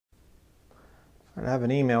I have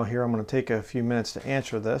an email here. I'm going to take a few minutes to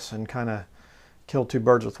answer this and kind of kill two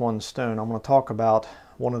birds with one stone. I'm going to talk about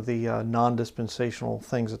one of the non-dispensational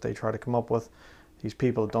things that they try to come up with. These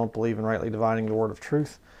people that don't believe in rightly dividing the word of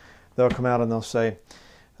truth, they'll come out and they'll say,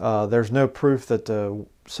 there's no proof that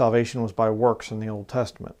salvation was by works in the Old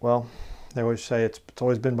Testament. Well, they always say it's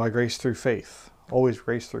always been by grace through faith. Always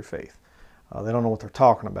grace through faith. They don't know what they're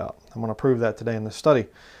talking about. I'm going to prove that today in this study.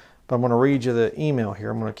 But I'm going to read you the email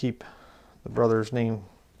here. I'm going to keep the brother's name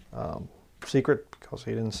secret because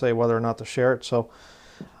he didn't say whether or not to share it. So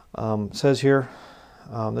it says here,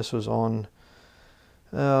 this was on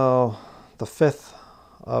the 5th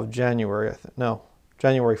of January. No,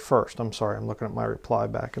 January 1st. I'm sorry. I'm looking at my reply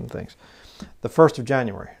back and things. The 1st of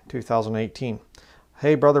January, 2018.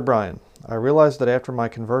 Hey, Brother Brian, I realized that after my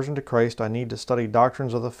conversion to Christ, I need to study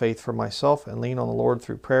doctrines of the faith for myself and lean on the Lord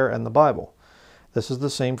through prayer and the Bible. This is the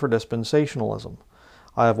same for dispensationalism.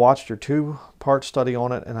 I have watched your two-part study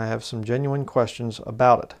on it, and I have some genuine questions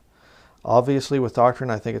about it. Obviously, with doctrine,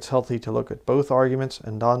 I think it's healthy to look at both arguments,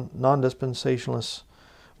 and non-dispensationalists,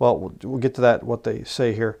 well, we'll get to that, what they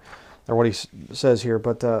say here, or what he says here,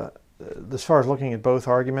 but as far as looking at both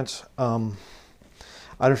arguments,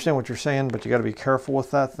 I understand what you're saying, but you got to be careful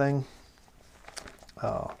with that thing.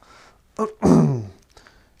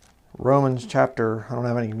 Romans chapter, I don't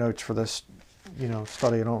have any notes for this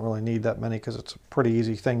study. I don't really need that many because it's a pretty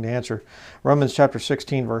easy thing to answer. Romans chapter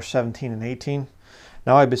 16, verse 17 and 18.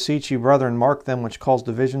 Now I beseech you, brethren, mark them which cause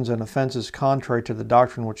divisions and offenses contrary to the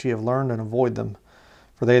doctrine which ye have learned, and avoid them.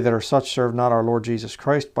 For they that are such serve not our Lord Jesus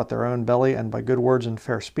Christ, but their own belly, and by good words and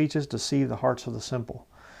fair speeches deceive the hearts of the simple.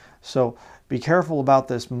 So be careful about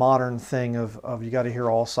this modern thing of you got to hear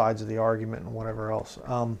all sides of the argument and whatever else.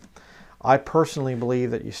 I personally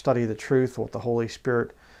believe that you study the truth, what the Holy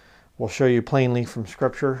Spirit will show you plainly from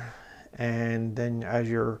Scripture, and then as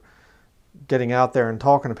you're getting out there and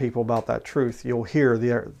talking to people about that truth, you'll hear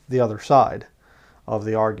the other side of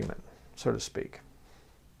the argument, so to speak.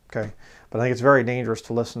 Okay, but I think it's very dangerous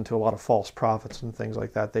to listen to a lot of false prophets and things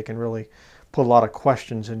like that. They can really put a lot of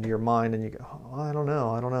questions into your mind, and you go, oh, I don't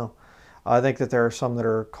know. I think that there are some that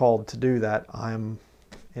are called to do that. I'm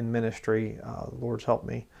in ministry. The Lord's helped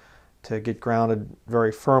me to get grounded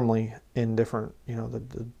very firmly in different,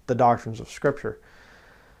 the doctrines of Scripture,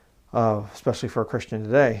 especially for a Christian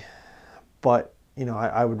today. But,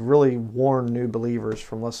 I would really warn new believers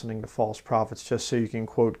from listening to false prophets just so you can,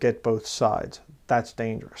 quote, get both sides. That's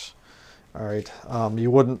dangerous. All right. You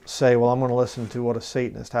wouldn't say, well, I'm going to listen to what a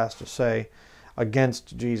Satanist has to say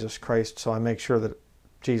against Jesus Christ, so I make sure that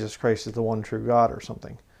Jesus Christ is the one true God or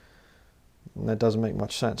something. And that doesn't make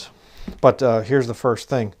much sense. But here's the first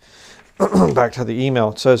thing. Back to the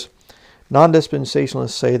email. It says,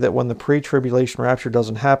 non-dispensationalists say that when the pre-tribulation rapture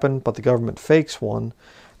doesn't happen, but the government fakes one,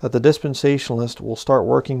 that the dispensationalists will start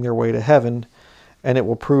working their way to heaven, and it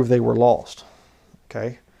will prove they were lost.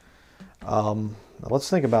 Okay? Now let's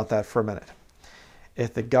think about that for a minute.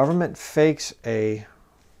 If the government fakes a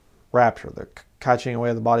rapture, the catching away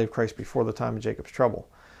of the body of Christ before the time of Jacob's trouble,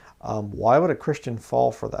 why would a Christian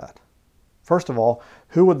fall for that? First of all,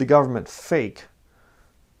 who would the government fake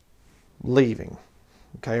leaving?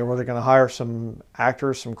 Okay, or were they going to hire some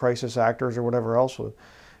actors, some crisis actors or whatever else? We'd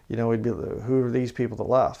be, who are these people that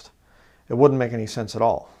left? It wouldn't make any sense at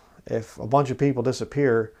all. If a bunch of people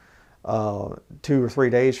disappear 2 or 3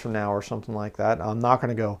 days from now or something like that, I'm not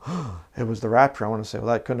going to go, oh, it was the rapture. I want to say, well,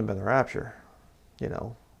 that couldn't have been the rapture.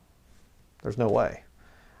 There's no way.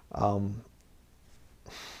 Kind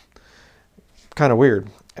of weird.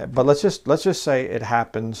 But let's just say it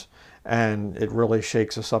happens and it really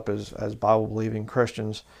shakes us up as Bible-believing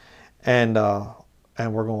Christians, and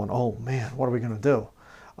we're going, oh man, what are we going to do?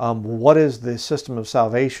 What is the system of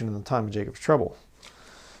salvation in the time of Jacob's trouble?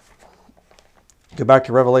 Go back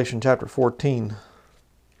to Revelation chapter 14.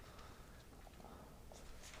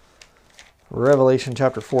 Revelation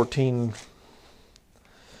chapter 14,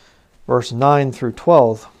 verse 9 through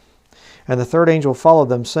 12. And the third angel followed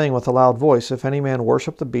them, saying with a loud voice, if any man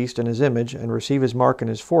worship the beast in his image, and receive his mark in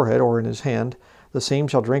his forehead or in his hand, the same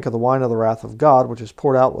shall drink of the wine of the wrath of God, which is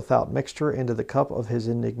poured out without mixture into the cup of his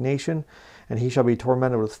indignation, and he shall be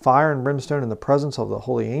tormented with fire and brimstone in the presence of the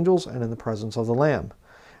holy angels and in the presence of the Lamb.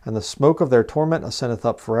 And the smoke of their torment ascendeth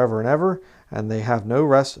up forever and ever, and they have no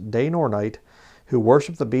rest day nor night, who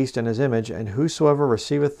worship the beast in his image, and whosoever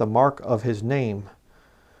receiveth the mark of his name.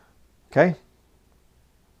 Okay?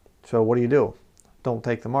 So what do? Don't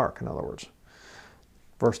take the mark, in other words.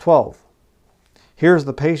 Verse 12. Here is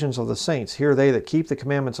the patience of the saints. Here are they that keep the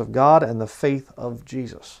commandments of God and the faith of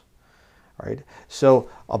Jesus. All right? So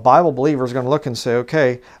a Bible believer is going to look and say,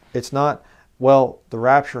 okay, it's not, well, the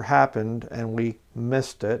rapture happened and we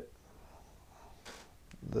missed it.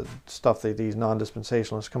 The stuff that these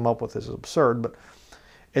non-dispensationalists come up with is absurd, but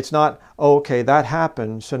it's not, oh, okay, that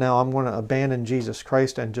happened, so now I'm going to abandon Jesus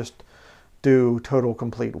Christ and just do total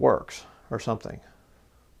complete works or something.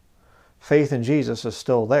 Faith in Jesus is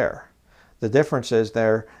still there. The difference is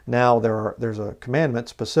there's a commandment,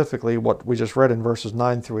 specifically what we just read in verses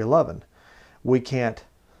 9 through 11. We can't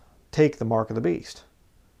take the mark of the beast.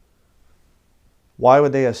 Why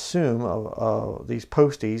would they assume these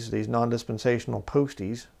posties, these non-dispensational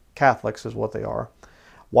posties, Catholics is what they are,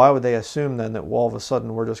 why would they assume then that all of a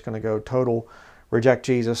sudden we're just going to go total, reject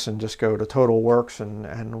Jesus and just go to total works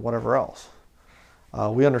and whatever else?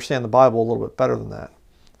 We understand the Bible a little bit better than that.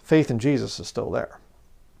 Faith in Jesus is still there.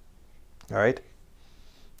 All right?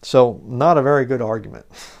 So, not a very good argument.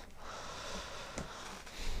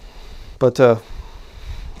 But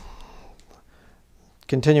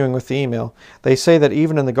continuing with the email, they say that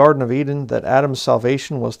even in the Garden of Eden, that Adam's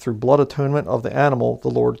salvation was through blood atonement of the animal the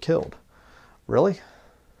Lord killed. Really?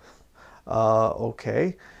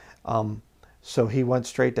 Okay. So he went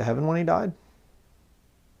straight to heaven when he died?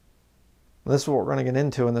 This is what we're going to get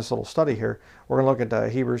into in this little study here. We're going to look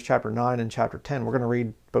at Hebrews chapter 9 and chapter 10. We're going to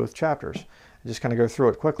read both chapters and just kind of go through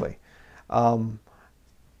it quickly.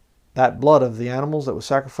 That blood of the animals that was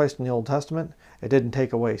sacrificed in the Old Testament, it didn't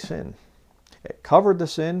take away sin. It covered the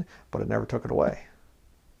sin, but it never took it away.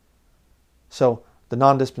 So the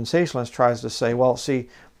non-dispensationalist tries to say, well, see,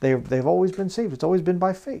 they've always been saved. It's always been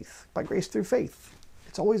by faith, by grace through faith.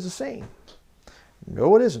 It's always the same.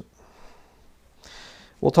 No, it isn't.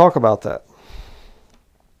 We'll talk about that.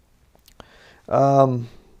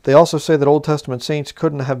 They also say that Old Testament saints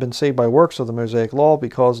couldn't have been saved by works of the Mosaic law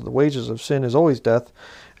because the wages of sin is always death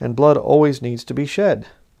and blood always needs to be shed.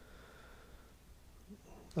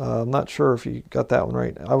 I'm not sure if you got that one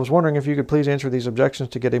right. I was wondering if you could please answer these objections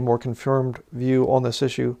to get a more confirmed view on this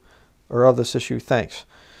issue, or of this issue. Thanks.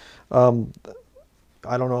 I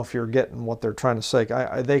don't know if you're getting what they're trying to say.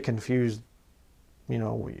 They confuse, they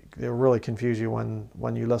really confuse you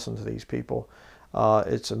when you listen to these people.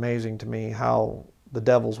 It's amazing to me how the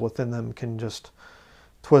devils within them can just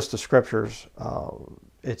twist the scriptures.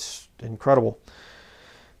 It's incredible.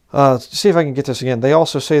 See if I can get this again. They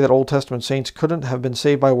also say that Old Testament saints couldn't have been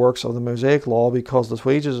saved by works of the Mosaic law because the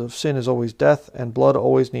wages of sin is always death and blood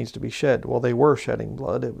always needs to be shed. Well, they were shedding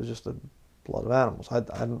blood. It was just the blood of animals.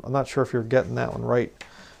 I'm not sure if you're getting that one right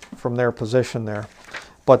from their position there.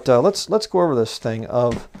 But let's go over this thing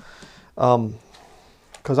of,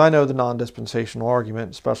 because I know the non-dispensational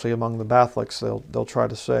argument, especially among the Catholics, they'll try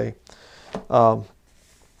to say that,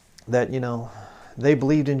 they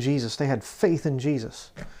believed in Jesus. They had faith in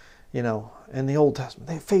Jesus. In the Old Testament,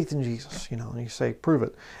 they have faith in Jesus, and you say, prove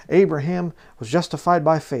it. Abraham was justified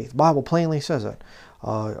by faith. The Bible plainly says it.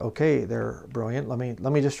 Okay, they're brilliant. Let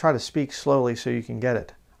me just try to speak slowly so you can get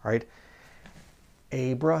it. All right.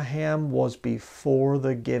 Abraham was before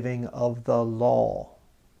the giving of the law.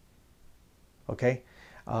 Okay.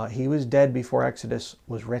 He was dead before Exodus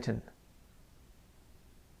was written.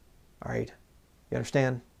 All right. You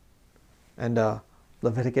understand? And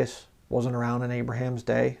Leviticus wasn't around in Abraham's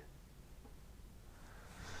day.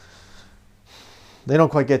 They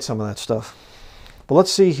don't quite get some of that stuff. But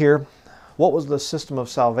let's see here. What was the system of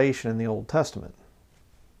salvation in the Old Testament?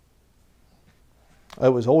 It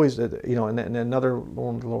was always, and another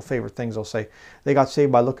one of the little favorite things they'll say, they got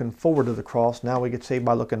saved by looking forward to the cross. Now we get saved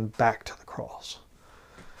by looking back to the cross.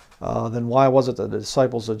 Then why was it that the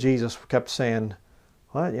disciples of Jesus kept saying,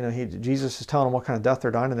 what? Jesus is telling them what kind of death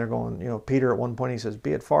they're dying, and they're going, Peter at one point, he says,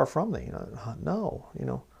 be it far from thee. No.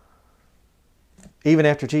 Even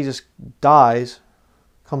after Jesus dies,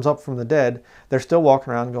 comes up from the dead, they're still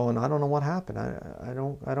walking around going, I don't know what happened. I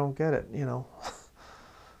don't get it,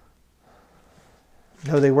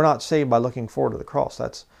 No, they were not saved by looking forward to the cross.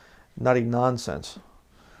 That's nutty nonsense.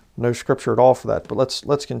 No scripture at all for that. But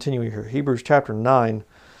let's continue here. Hebrews chapter 9.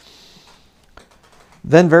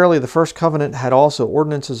 Then verily the first covenant had also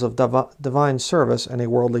ordinances of divine service and a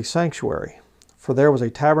worldly sanctuary. For there was a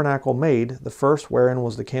tabernacle made, the first wherein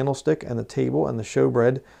was the candlestick and the table and the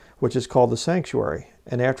showbread, which is called the sanctuary.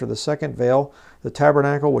 And after the second veil, the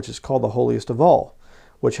tabernacle, which is called the holiest of all,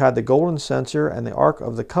 which had the golden censer and the ark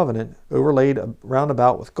of the covenant overlaid round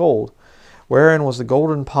about with gold, wherein was the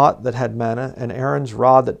golden pot that had manna, and Aaron's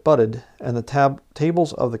rod that budded, and the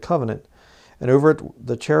tables of the covenant, and over it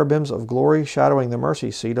the cherubims of glory shadowing the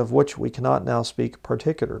mercy seat, of which we cannot now speak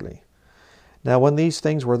particularly. Now when these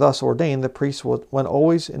things were thus ordained, the priest went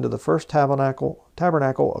always into the first tabernacle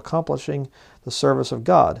accomplishing the service of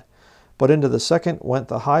God. But into the second went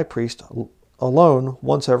the high priest alone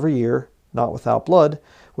once every year, not without blood,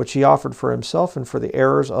 which he offered for himself and for the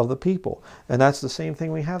errors of the people. And that's the same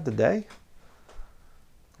thing we have today.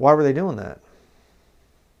 Why were they doing that?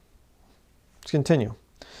 Let's continue.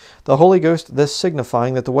 The Holy Ghost, this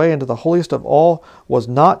signifying that the way into the holiest of all was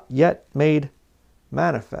not yet made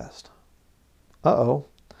manifest. While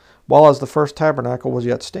as the first tabernacle was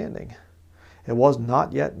yet standing. It was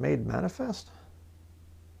not yet made manifest?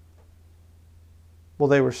 Well,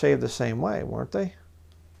 they were saved the same way, weren't they?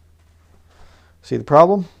 See the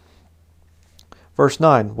problem? Verse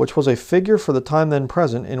 9, which was a figure for the time then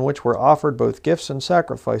present, in which were offered both gifts and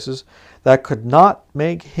sacrifices, that could not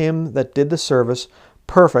make him that did the service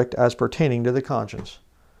perfect as pertaining to the conscience.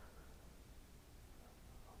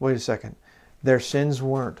 Wait a second. Their sins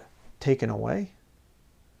weren't taken away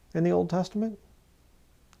in the Old Testament?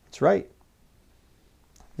 That's right.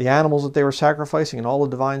 The animals that they were sacrificing and all the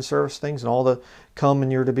divine service things and all the come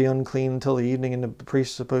and you're to be unclean until the evening and the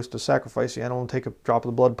priest is supposed to sacrifice the animal and take a drop of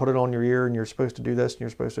the blood, put it on your ear, and you're supposed to do this and you're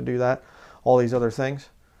supposed to do that. All these other things.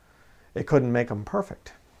 It couldn't make them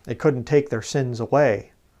perfect. It couldn't take their sins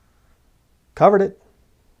away. Covered it,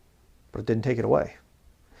 but it didn't take it away.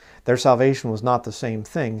 Their salvation was not the same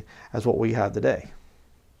thing as what we have today.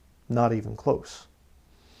 Not even close.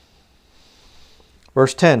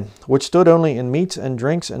 Verse 10, which stood only in meats and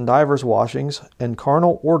drinks and divers washings and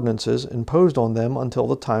carnal ordinances imposed on them until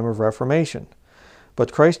the time of Reformation.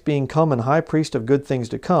 But Christ being come and high priest of good things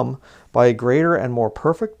to come, by a greater and more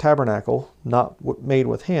perfect tabernacle, not made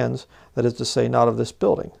with hands, that is to say, not of this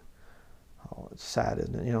building. Oh, it's sad,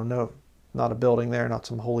 isn't it? No, not a building there, not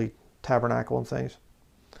some holy tabernacle and things.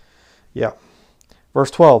 Yeah.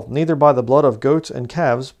 Verse 12, neither by the blood of goats and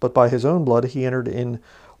calves, but by his own blood he entered in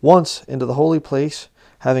once into the holy place,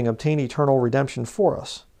 having obtained eternal redemption for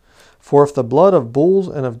us. For if the blood of bulls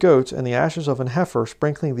and of goats and the ashes of an heifer,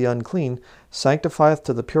 sprinkling the unclean, sanctifieth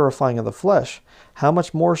to the purifying of the flesh, how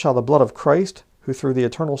much more shall the blood of Christ, who through the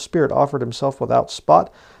eternal Spirit offered himself without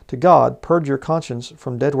spot to God, purge your conscience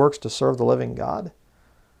from dead works to serve the living God?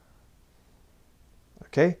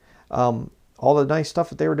 Okay? All the nice stuff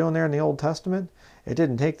that they were doing there in the Old Testament, it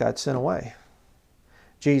didn't take that sin away.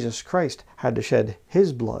 Jesus Christ had to shed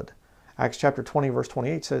his blood. Acts chapter 20 verse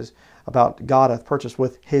 28 says about God hath purchased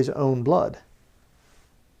with his own blood.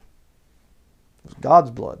 It was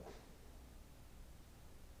God's blood.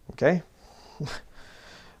 Okay?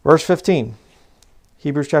 Verse 15.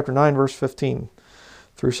 Hebrews chapter 9 verse 15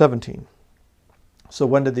 through 17. So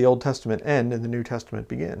when did the Old Testament end and the New Testament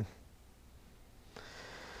begin?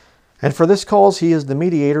 And for this cause he is the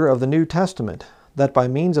mediator of the New Testament, that by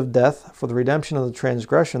means of death, for the redemption of the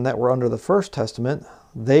transgression that were under the first testament,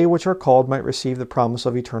 they which are called might receive the promise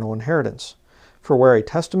of eternal inheritance. For where a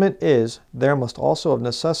testament is, there must also of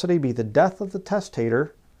necessity be the death of the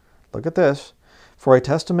testator. Look at this. For a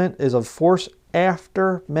testament is of force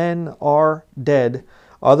after men are dead,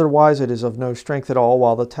 otherwise it is of no strength at all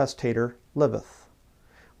while the testator liveth.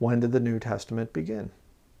 When did the New Testament begin?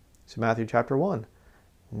 See Matthew chapter 1.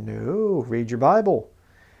 No, read your Bible.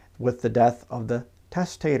 With the death of the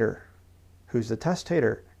testator. Who's the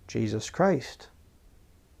testator? Jesus Christ.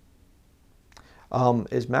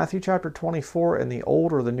 Is Matthew chapter 24 in the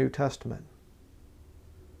Old or the New Testament?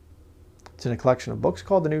 It's in a collection of books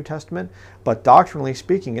called the New Testament, but doctrinally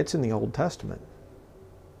speaking, it's in the Old Testament.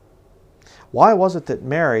 Why was it that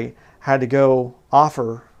Mary had to go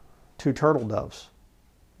offer 2 turtle doves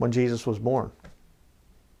when Jesus was born?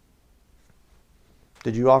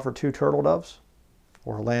 Did you offer 2 turtle doves?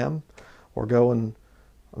 Or a lamb? Or go and...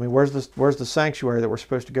 where's the sanctuary that we're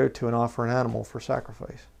supposed to go to and offer an animal for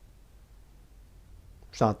sacrifice?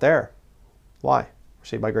 It's not there. Why? We're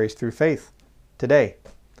saved by grace through faith today.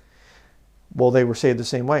 Well, they were saved the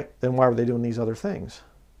same way. Then why were they doing these other things?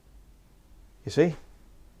 You see?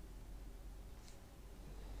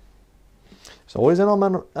 There's always an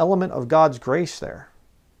element of God's grace there.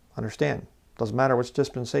 Understand. Doesn't matter which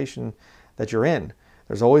dispensation that you're in.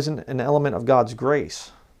 There's always an element of God's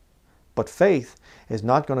grace. But faith is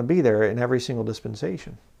not going to be there in every single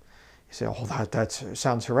dispensation. You say, oh, that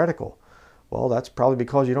sounds heretical. Well, that's probably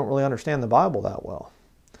because you don't really understand the Bible that well.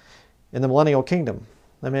 In the millennial kingdom,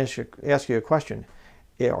 let me ask you a question.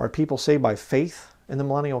 Are people saved by faith in the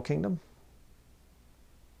millennial kingdom?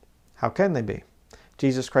 How can they be?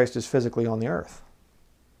 Jesus Christ is physically on the earth.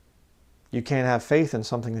 You can't have faith in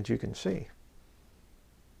something that you can see.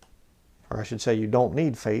 Or I should say, you don't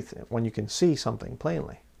need faith when you can see something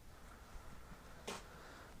plainly.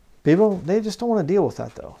 People, they just don't want to deal with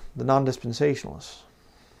that, though. The non-dispensationalists.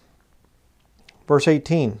 Verse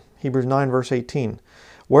 18, Hebrews 9, verse 18.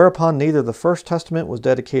 Whereupon neither the first testament was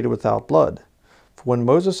dedicated without blood. For when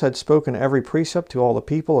Moses had spoken every precept to all the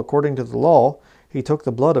people according to the law, he took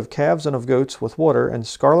the blood of calves and of goats with water and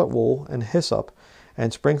scarlet wool and hyssop,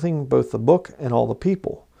 and sprinkling both the book and all the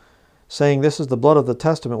people, saying, This is the blood of the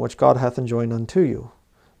testament which God hath enjoined unto you.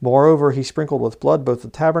 Moreover, he sprinkled with blood both the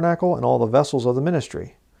tabernacle and all the vessels of the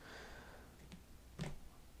ministry.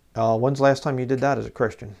 When's the last time you did that as a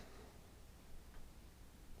Christian?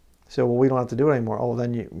 So, well, we don't have to do it anymore. Oh,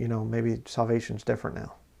 then you know, maybe salvation's different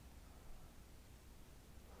now.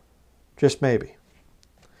 Just maybe.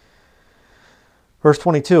 Verse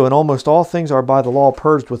 22, And almost all things are by the law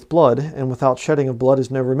purged with blood, and without shedding of blood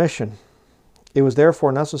is no remission. It was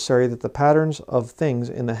therefore necessary that the patterns of things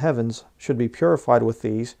in the heavens should be purified with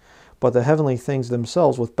these, but the heavenly things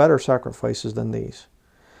themselves with better sacrifices than these.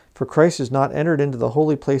 For Christ is not entered into the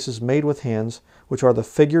holy places made with hands, which are the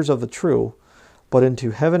figures of the true, but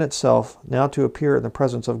into heaven itself, now to appear in the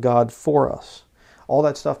presence of God for us. All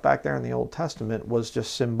that stuff back there in the Old Testament was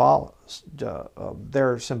just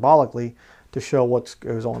there symbolically to show what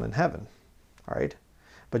goes on in heaven. All right?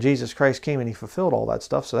 But Jesus Christ came and he fulfilled all that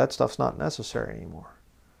stuff, so that stuff's not necessary anymore.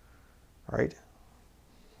 All right?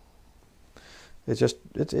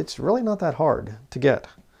 It's really not that hard to get,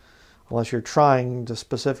 unless you're trying to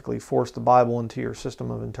specifically force the Bible into your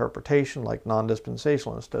system of interpretation, like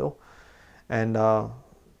non-dispensationalists do, and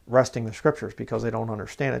wresting the scriptures because they don't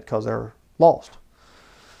understand it because they're lost.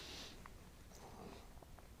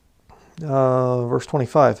 Verse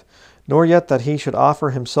 25, Nor yet that he should offer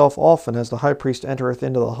himself often, as the high priest entereth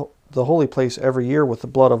into the holy place every year with the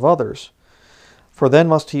blood of others. For then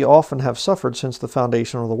must he often have suffered since the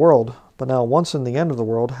foundation of the world. But now once in the end of the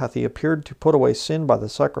world hath he appeared to put away sin by the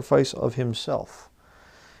sacrifice of himself.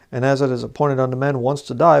 And as it is appointed unto men once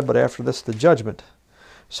to die, but after this the judgment.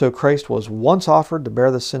 So Christ was once offered to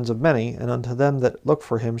bear the sins of many, and unto them that look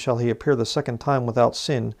for him shall he appear the second time without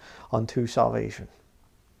sin unto salvation.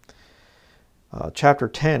 Chapter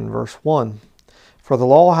 10, verse 1. For the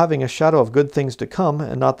law, having a shadow of good things to come,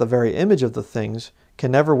 and not the very image of the things, can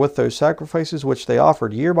never with those sacrifices which they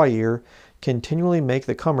offered year by year continually make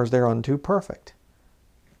the comers thereunto perfect.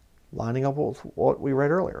 Lining up with what we read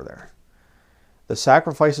earlier there. The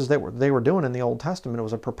sacrifices that they were doing in the Old Testament, it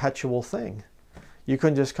was a perpetual thing. You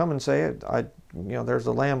couldn't just come and say, there's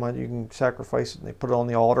the lamb, you can sacrifice it, and they put it on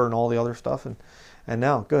the altar and all the other stuff, and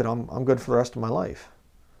now, good, I'm good for the rest of my life.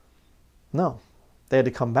 No, they had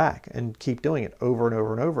to come back and keep doing it over and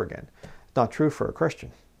over and over again. It's not true for a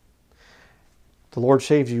Christian. The Lord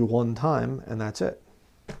saves you one time, and that's it.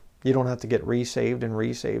 You don't have to get resaved and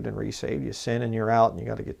resaved and resaved. You sin and you're out, and you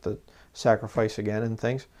got to get the sacrifice again and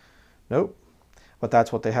things. Nope. But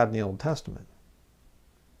that's what they had in the Old Testament.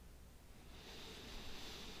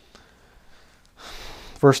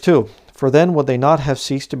 Verse 2, For then would they not have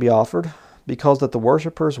ceased to be offered, because that the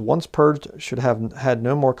worshippers once purged should have had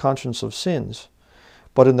no more conscience of sins.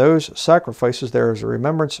 But in those sacrifices there is a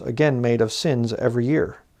remembrance again made of sins every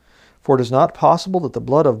year. For it is not possible that the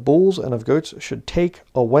blood of bulls and of goats should take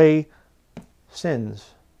away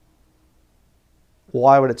sins.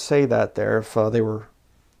 Why would it say that there if they were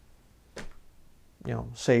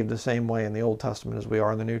saved the same way in the Old Testament as we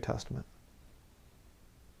are in the New Testament?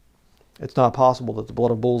 It's not possible that the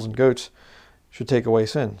blood of bulls and goats should take away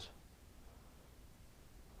sins.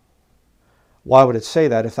 Why would it say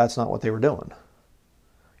that if that's not what they were doing?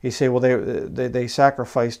 You say, well, they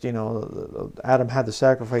sacrificed, Adam had the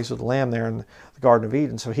sacrifice of the lamb there in the Garden of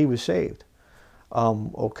Eden, so he was saved.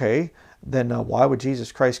 Okay, then why would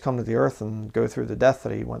Jesus Christ come to the earth and go through the death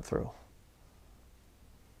that he went through?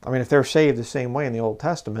 I mean, if they're saved the same way in the Old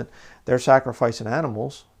Testament, they're sacrificing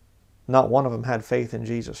animals. Not one of them had faith in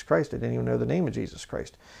Jesus Christ. They didn't even know the name of Jesus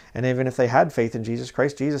Christ. And even if they had faith in Jesus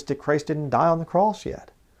Christ, Christ didn't die on the cross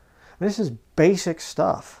yet. I mean, this is basic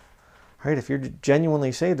stuff. Right? If you're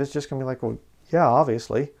genuinely saved, it's just going to be like, well, yeah,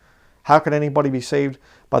 obviously. How could anybody be saved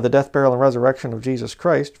by the death, burial, and resurrection of Jesus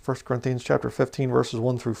Christ? 1 Corinthians chapter 15, verses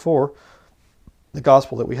 1 through 4, the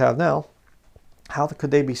gospel that we have now. How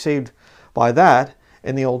could they be saved by that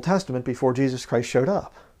in the Old Testament before Jesus Christ showed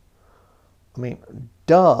up? I mean,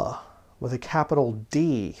 duh, with a capital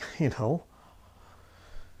D, These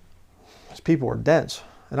people are dense.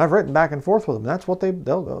 And I've written back and forth with them. That's what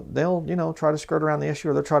they'll try to skirt around the issue,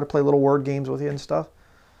 or they'll try to play little word games with you and stuff.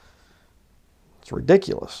 It's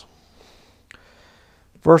ridiculous.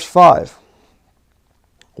 Verse 5.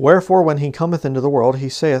 Wherefore when he cometh into the world, he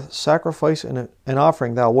saith, Sacrifice and an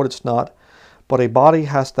offering thou wouldest not, but a body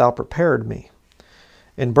hast thou prepared me.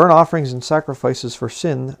 In burnt offerings and sacrifices for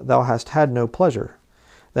sin thou hast had no pleasure.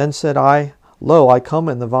 Then said I, Lo, I come,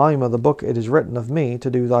 in the volume of the book it is written of me, to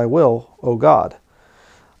do thy will, O God.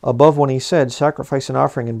 Above when he said, Sacrifice and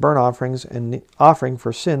offering and burnt offerings and offering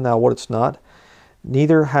for sin thou wouldest not,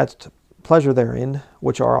 neither hadst pleasure therein,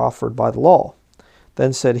 which are offered by the law.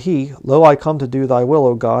 Then said he, Lo, I come to do thy will,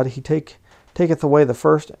 O God. He taketh away the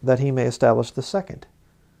first, that he may establish the second.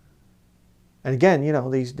 And again,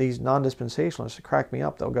 these non-dispensationalists crack me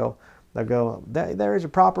up. They'll go, there is a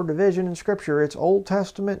proper division in Scripture. It's Old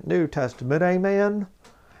Testament, New Testament. Amen.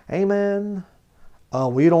 Amen.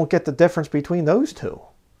 We don't get the difference between those two.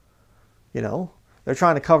 They're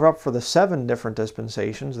trying to cover up for the 7 different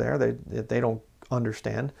dispensations there. They don't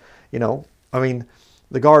understand. The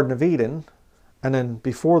Garden of Eden, and then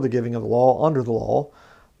before the giving of the law, under the law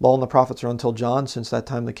and the prophets are until John. Since that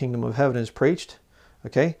time the kingdom of heaven is preached.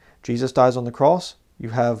 Okay? Jesus dies on the cross. You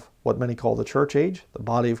have what many call the church age, the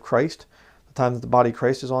body of Christ, the time that the body of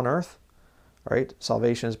Christ is on earth. Right?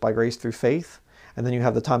 Salvation is by grace through faith. And then you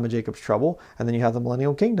have the time of Jacob's trouble, and then you have the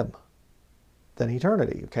millennial kingdom. Then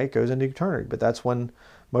eternity, okay? It goes into eternity. But that's when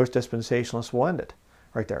most dispensationalists will end it.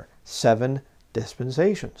 Right there. 7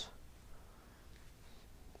 dispensations.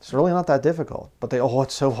 It's really not that difficult. But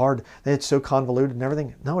it's so hard. It's so convoluted and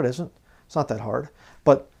everything. No, it isn't. It's not that hard.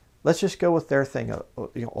 But let's just go with their thing.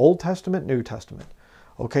 Old Testament, New Testament.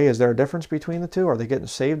 Okay, is there a difference between the two? Are they getting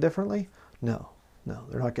saved differently? No,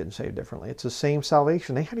 they're not getting saved differently. It's the same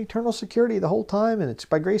salvation. They had eternal security the whole time, and it's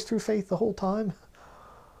by grace through faith the whole time.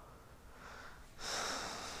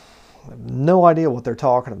 I have no idea what they're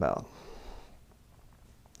talking about.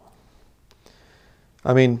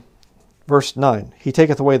 Verse 9, he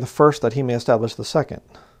taketh away the first that he may establish the second.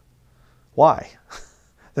 Why?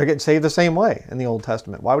 They're getting saved the same way in the Old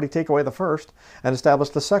Testament. Why would he take away the first and establish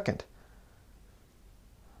the second?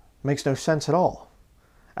 Makes no sense at all.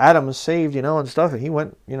 Adam was saved, and stuff, and he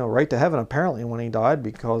went, right to heaven apparently when he died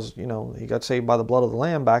because, he got saved by the blood of the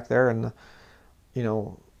Lamb back there and,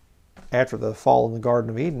 after the fall in the Garden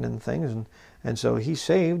of Eden and things. And so he's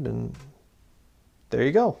saved, and there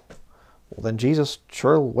you go. Well, then Jesus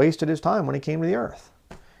sure wasted his time when he came to the earth.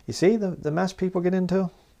 You see the mess people get into?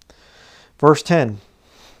 Verse 10,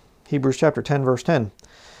 Hebrews chapter 10, verse 10.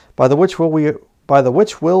 By the which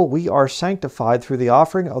will we are sanctified through the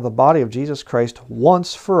offering of the body of Jesus Christ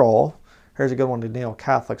once for all. Here's a good one to nail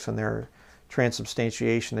Catholics in their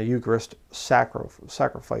transubstantiation, the Eucharist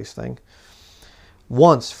sacrifice thing.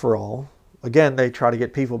 Once for all. Again, they try to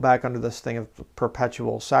get people back under this thing of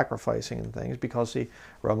perpetual sacrificing and things because the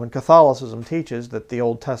Roman Catholicism teaches that the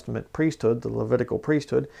Old Testament priesthood, the Levitical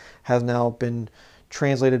priesthood, has now been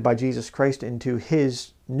translated by Jesus Christ into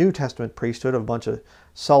his New Testament priesthood of a bunch of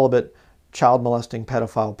celibate, child-molesting,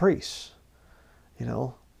 pedophile priests.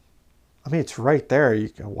 It's right there.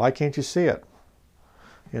 Why can't you see it?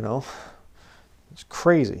 It's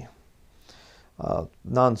crazy.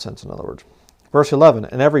 Nonsense, in other words. Verse 11,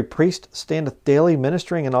 and every priest standeth daily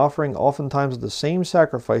ministering and offering oftentimes the same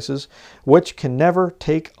sacrifices, which can never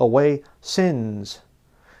take away sins.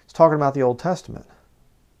 It's talking about the Old Testament.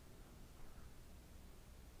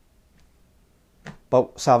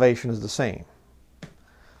 But salvation is the same.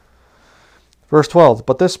 Verse 12,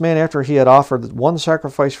 but this man, after he had offered one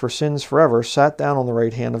sacrifice for sins forever, sat down on the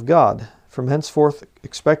right hand of God, from henceforth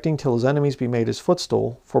expecting till his enemies be made his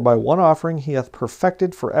footstool. For by one offering he hath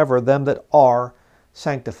perfected forever them that are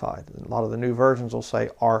sanctified. A lot of the new versions will say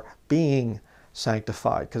are being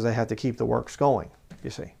sanctified, because they have to keep the works going, you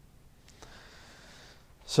see.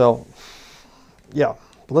 So, yeah.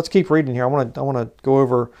 But let's keep reading here. I want to go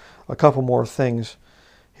over a couple more things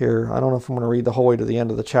here. I don't know if I'm going to read the whole way to the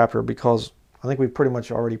end of the chapter, because I think we've pretty much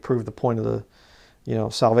already proved the point of the,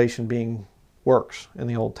 salvation being works in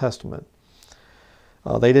the Old Testament.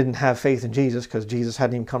 They didn't have faith in Jesus because Jesus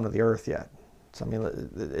hadn't even come to the earth yet. So,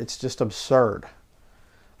 it's just absurd.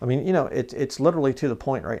 It's literally to the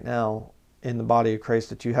point right now in the body of Christ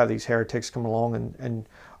that you have these heretics come along and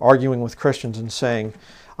arguing with Christians and saying,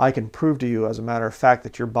 I can prove to you as a matter of fact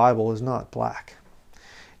that your Bible is not black.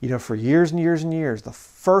 For years and years and years, the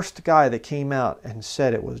first guy that came out and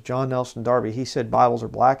said it was John Nelson Darby. He said Bibles are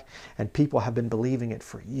black, and people have been believing it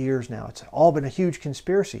for years now. It's all been a huge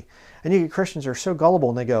conspiracy. And you get Christians who are so gullible,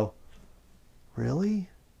 and they go, really?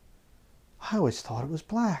 I always thought it was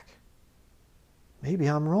black. Maybe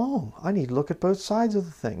I'm wrong. I need to look at both sides of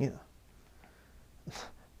the thing.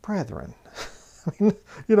 Brethren,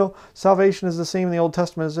 salvation is the same in the Old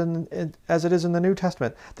Testament as it is in the New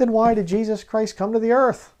Testament. Then why did Jesus Christ come to the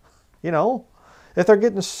earth? If they're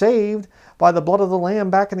getting saved by the blood of the Lamb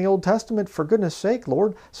back in the Old Testament, for goodness sake,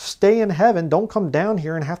 Lord, stay in heaven. Don't come down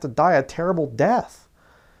here and have to die a terrible death.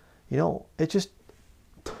 Don't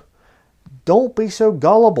be so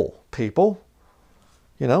gullible, people.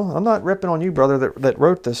 I'm not ripping on you, brother, that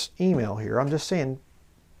wrote this email here. I'm just saying,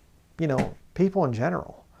 people in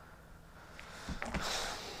general.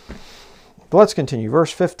 But let's continue.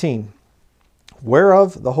 Verse 15.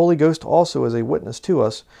 Whereof the Holy Ghost also is a witness to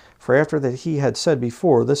us, for after that he had said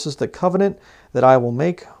before, This is the covenant that I will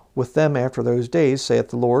make with them after those days, saith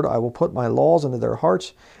the Lord, I will put my laws into their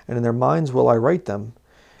hearts, and in their minds will I write them,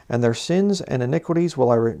 and their sins and iniquities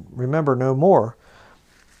will I remember no more.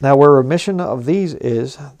 Now where remission of these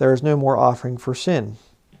is, there is no more offering for sin.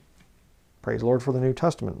 Praise the Lord for the New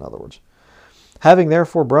Testament, in other words. Having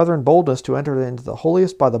therefore, brethren, boldness to enter into the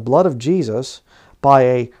holiest by the blood of Jesus, by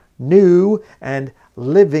a new and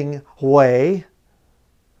living way.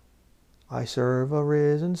 I serve a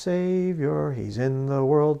risen Savior, He's in the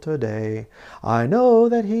world today. I know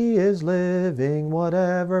that He is living,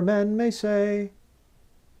 whatever men may say.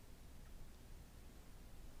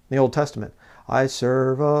 In the Old Testament, I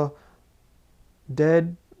serve a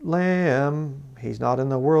dead lamb, He's not in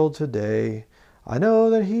the world today. I know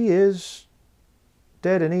that He is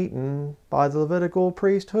dead and eaten by the Levitical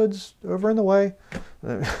priesthoods over in the way.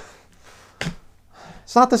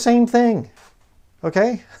 It's not the same thing,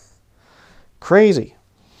 okay? Crazy.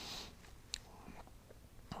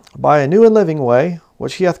 By a new and living way,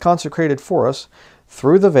 which He hath consecrated for us,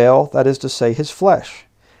 through the veil, that is to say, His flesh.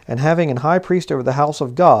 And having an high priest over the house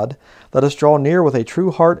of God, let us draw near with a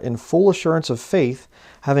true heart in full assurance of faith,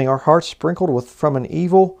 having our hearts sprinkled from an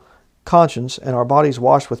evil conscience, and our bodies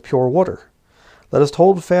washed with pure water. Let us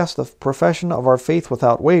hold fast the profession of our faith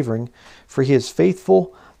without wavering, for He is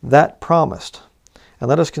faithful that promised. And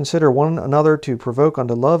let us consider one another to provoke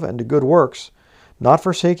unto love and to good works, not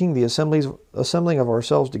forsaking the assembling of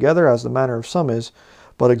ourselves together, as the manner of some is,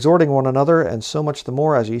 but exhorting one another, and so much the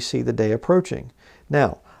more as ye see the day approaching.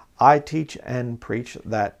 Now, I teach and preach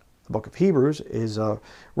that the book of Hebrews is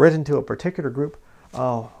written to a particular group.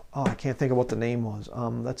 I can't think of what the name was.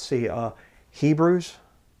 Let's see, Hebrews.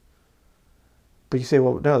 But you say,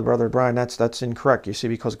 well, no, Brother Brian, that's incorrect. You see,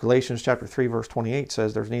 because Galatians chapter 3, verse 28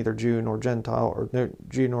 says there's neither Jew nor Gentile, or no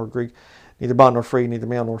Jew nor Greek, neither bond nor free, neither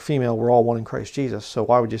male nor female. We're all one in Christ Jesus. So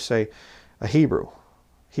why would you say a Hebrew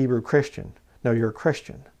Christian? No, you're a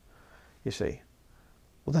Christian, you see.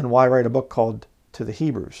 Well, then why write a book called To the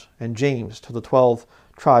Hebrews and James to the 12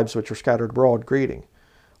 tribes which are scattered abroad greeting?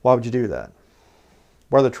 Why would you do that?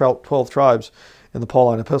 Where are the 12 tribes in the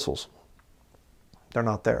Pauline epistles? They're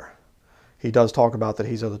not there. He does talk about that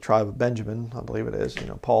he's of the tribe of Benjamin, I believe it is,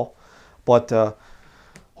 Paul. But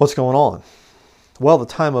what's going on? Well, the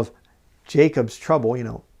time of Jacob's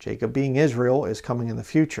trouble, Jacob being Israel, is coming in the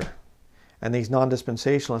future. And these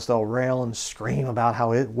non-dispensationalists, they'll rail and scream about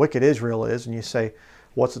how wicked Israel is, and you say,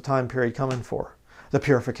 what's the time period coming for? The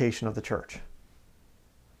purification of the church.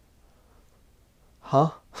 Huh?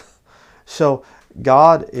 So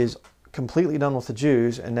God is completely done with the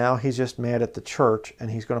Jews, and now He's just mad at the church,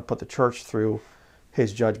 and He's going to put the church through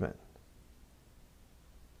His judgment.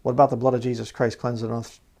 What about the blood of Jesus Christ cleansing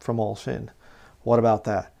us from all sin? What about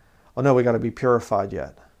that? Oh no, we got to be purified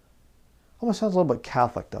yet. Almost sounds a little bit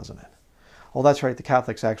Catholic, doesn't it? Oh, that's right, the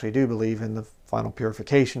Catholics actually do believe in the final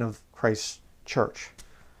purification of Christ's church.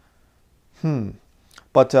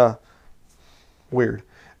 But, weird.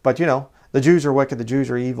 But, the Jews are wicked, the Jews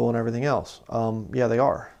are evil, and everything else. Yeah, they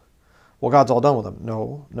are. Well, God's all done with them.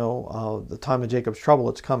 No. The time of Jacob's trouble,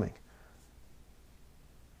 it's coming.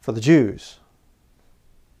 For the Jews.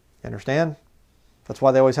 You understand? That's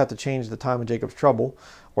why they always have to change the time of Jacob's trouble,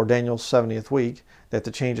 or Daniel's 70th week. They have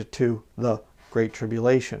to change it to the Great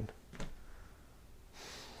Tribulation.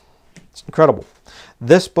 It's incredible.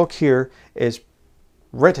 This book here is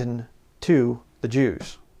written to the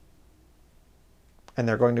Jews. And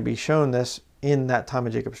they're going to be shown this in that time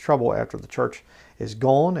of Jacob's trouble after the church is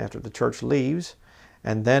gone, after the church leaves,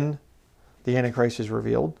 and then the Antichrist is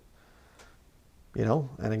revealed.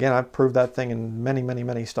 And again, I've proved that thing in many, many,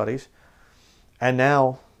 many studies. And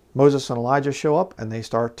now Moses and Elijah show up and they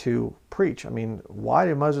start to preach. I mean, why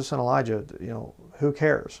do Moses and Elijah, who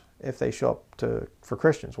cares if they show up for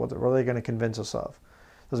Christians? What are they going to convince us of?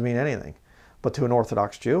 Doesn't mean anything. But to an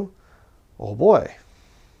Orthodox Jew, oh boy,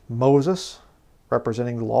 Moses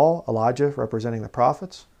representing the law, Elijah representing the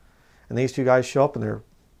prophets. And these two guys show up and they're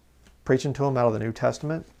preaching to them out of the New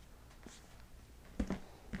Testament.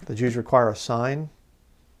 The Jews require a sign.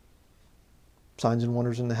 Signs and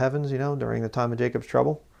wonders in the heavens, during the time of Jacob's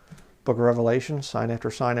trouble. Book of Revelation, sign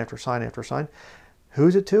after sign after sign after sign.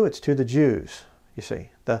 Who's it to? It's to the Jews, you see.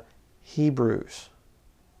 The Hebrews.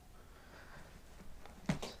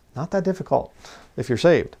 Not that difficult if you're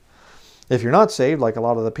saved. If you're not saved, like a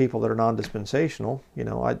lot of the people that are non-dispensational,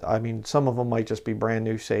 I mean, some of them might just be brand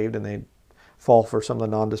new saved and they fall for some of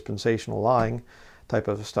the non-dispensational lying type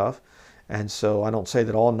of stuff. And so I don't say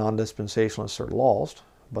that all non-dispensationalists are lost,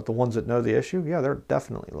 but the ones that know the issue, yeah, they're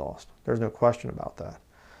definitely lost. There's no question about that.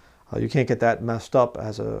 You can't get that messed up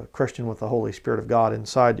as a Christian with the Holy Spirit of God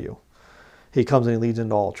inside you. He comes and he leads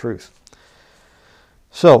into all truth.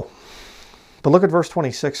 So, but look at verse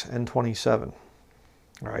 26 and 27.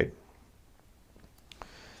 All right.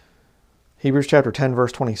 Hebrews chapter 10,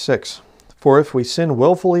 verse 26. For if we sin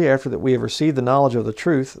willfully after that we have received the knowledge of the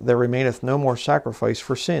truth, there remaineth no more sacrifice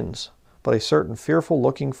for sins, but a certain fearful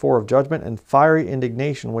looking for of judgment and fiery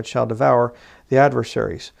indignation which shall devour the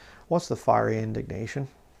adversaries. What's the fiery indignation?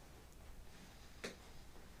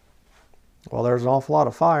 Well, there's an awful lot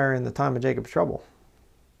of fire in the time of Jacob's trouble.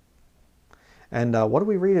 And what do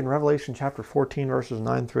we read in Revelation chapter 14, verses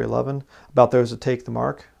 9 through 11, about those that take the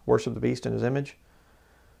mark, worship the beast in his image?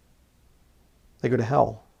 They go to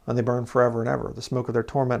hell, and they burn forever and ever. The smoke of their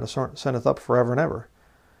torment ascendeth up forever and ever.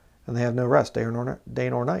 And they have no rest, day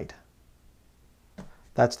nor night.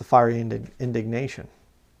 That's the fiery indignation.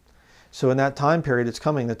 So in that time period, it's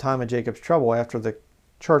coming, the time of Jacob's trouble, after the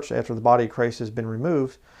church, after the body of Christ has been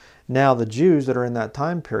removed. Now the Jews that are in that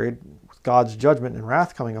time period, with God's judgment and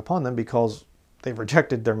wrath coming upon them because they've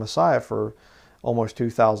rejected their Messiah for almost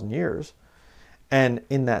 2,000 years. And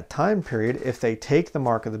in that time period, if they take the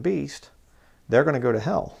mark of the beast, they're going to go to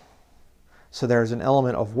hell. So there's an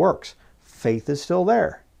element of works. Faith is still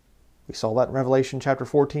there. We saw that in Revelation chapter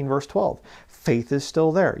 14, verse 12. Faith is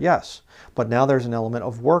still there, yes. But now there's an element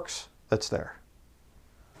of works that's there.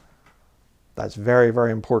 That's very,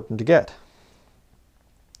 very important to get.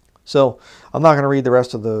 So I'm not going to read the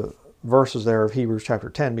rest of the verses there of Hebrews chapter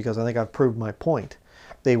 10 because I think I've proved my point.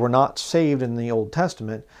 They were not saved in the Old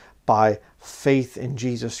Testament by faith in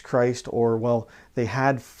Jesus Christ, or, well, they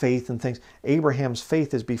had faith in things. Abraham's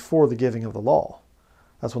faith is before the giving of the law.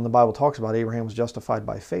 That's when the Bible talks about Abraham was justified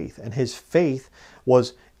by faith. And his faith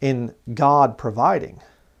was in God providing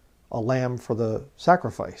a lamb for the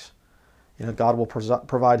sacrifice. You know, God will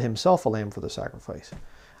provide himself a lamb for the sacrifice.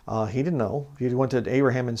 He didn't know. If you went to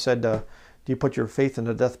Abraham and said, do you put your faith in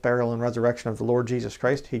the death, burial, and resurrection of the Lord Jesus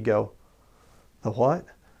Christ? He'd go, the what?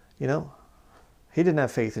 You know, he didn't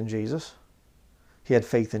have faith in Jesus. He had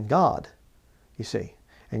faith in God, you see.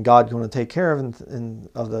 And God's going to take care of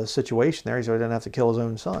the situation there, so he didn't have to kill his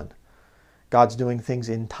own son. God's doing things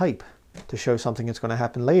in type to show something that's going to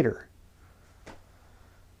happen later.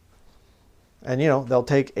 And, you know, they'll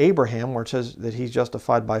take Abraham, where it says that he's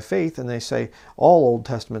justified by faith, and they say all Old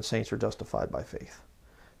Testament saints are justified by faith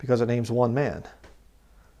because it names one man.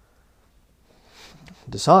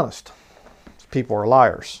 Dishonest. People are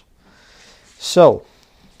liars. So,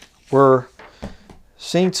 were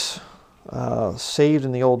saints saved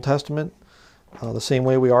in the Old Testament the same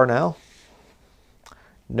way we are now?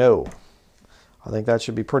 No. I think that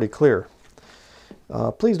should be pretty clear.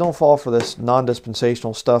 Please don't fall for this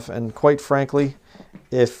non-dispensational stuff. And quite frankly,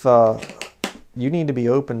 if you need to be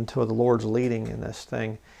open to the Lord's leading in this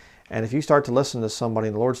thing, and if you start to listen to somebody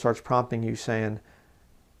and the Lord starts prompting you saying,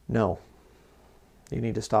 no, you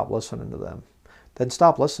need to stop listening to them, then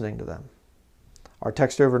stop listening to them. Our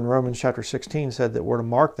text over in Romans chapter 16 said that we're to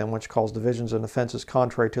mark them which cause divisions and offenses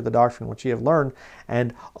contrary to the doctrine which ye have learned,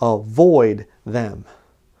 and avoid them.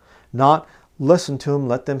 Not listen to them,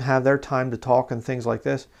 let them have their time to talk and things like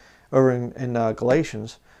this. Over in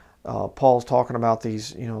Galatians, Paul's talking about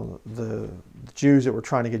these, you know, the Jews that were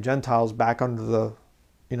trying to get Gentiles back under the,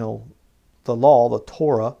 you know, the law, the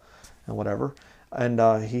Torah, and whatever.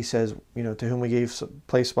 And he says, you know, to whom we gave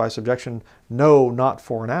place by subjection, no, not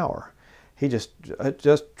for an hour. He just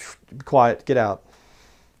be quiet, get out.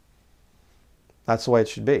 That's the way it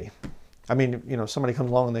should be. I mean, you know, somebody comes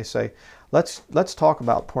along and they say, let's talk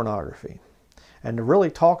about pornography. And to really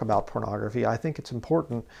talk about pornography, I think it's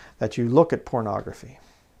important that you look at pornography.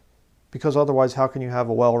 Because otherwise, how can you have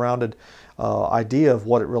a well-rounded idea of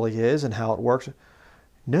what it really is and how it works?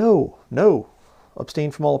 No. Abstain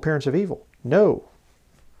from all appearance of evil. No.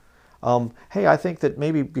 Hey, I think that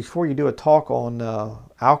maybe before you do a talk on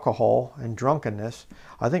alcohol and drunkenness,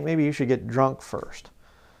 I think maybe you should get drunk first.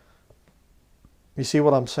 You see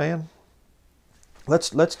what I'm saying?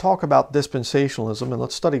 Let's talk about dispensationalism, and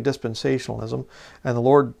let's study dispensationalism. And the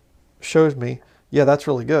Lord shows me, yeah, that's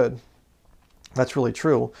really good. That's really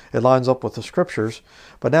true. It lines up with the scriptures.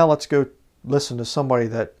 But now let's go listen to somebody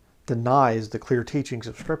that denies the clear teachings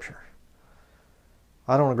of Scripture.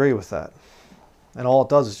 I don't agree with that. And all it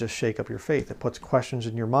does is just shake up your faith. It puts questions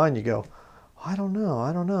in your mind. You go, I don't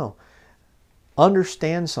know.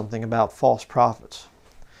 Understand something about false prophets.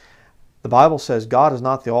 The Bible says God is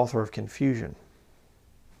not the author of confusion.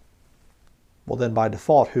 Well, then by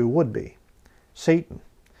default, who would be? Satan.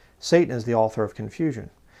 Satan is the author of confusion.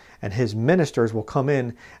 And his ministers will come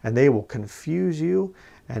in and they will confuse you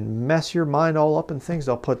and mess your mind all up in things.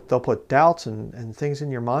 They'll put doubts and things in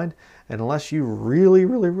your mind. And unless you really,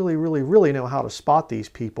 really, really, really, really know how to spot these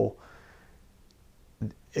people,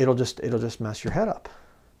 it'll just mess your head up,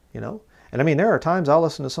 you know. And I mean, there are times I'll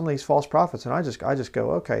listen to some of these false prophets, and I just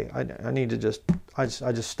go, okay, I need to just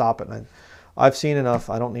stop it. And I've seen enough.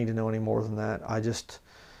 I don't need to know any more than that.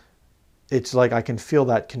 It's like I can feel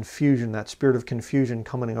that confusion, that spirit of confusion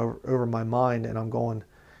coming over my mind, and I'm going,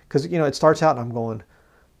 because you know, it starts out and I'm going,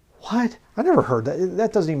 what? I never heard that.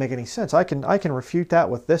 That doesn't even make any sense. I can refute that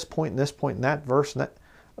with this point and this point and that verse and that.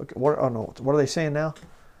 Okay, what are they saying now?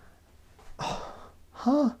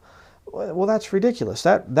 Huh? Well, that's ridiculous.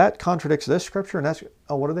 That contradicts this scripture, and that's,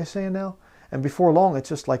 oh, what are they saying now? And before long, it's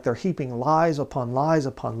just like they're heaping lies upon lies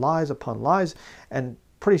upon lies upon lies, and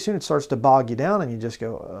pretty soon it starts to bog you down, and you just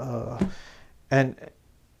go, and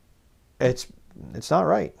it's not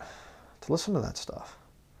right to listen to that stuff.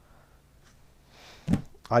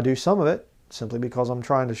 I do some of it simply because I'm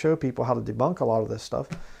trying to show people how to debunk a lot of this stuff,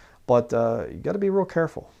 but you got to be real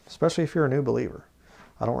careful, especially if you're a new believer.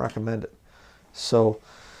 I don't recommend it. So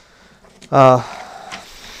that's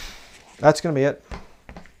going to be it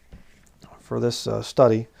for this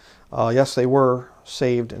study. Yes, they were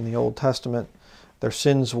saved in the Old Testament. Their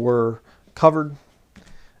sins were covered.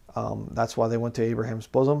 That's why they went to Abraham's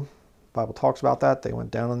bosom. The Bible talks about that. They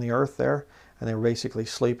went down on the earth there, and they were basically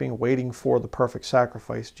sleeping, waiting for the perfect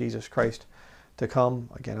sacrifice, Jesus Christ, to come.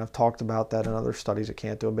 Again, I've talked about that in other studies. I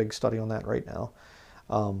can't do a big study on that right now.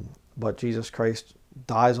 But Jesus Christ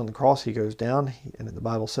dies on the cross. He goes down, and the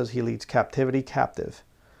Bible says he leads captivity captive.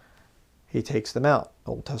 He takes them out.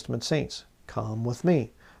 Old Testament saints, come with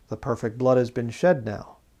me. The perfect blood has been shed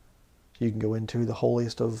now. You can go into the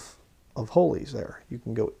holiest of holies there. You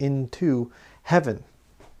can go into heaven.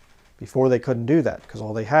 Before they couldn't do that because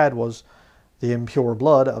all they had was the impure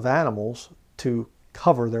blood of animals to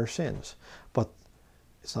cover their sins. But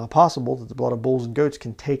it's not possible that the blood of bulls and goats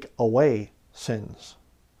can take away sins.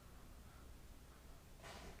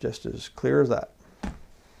 Just as clear as that.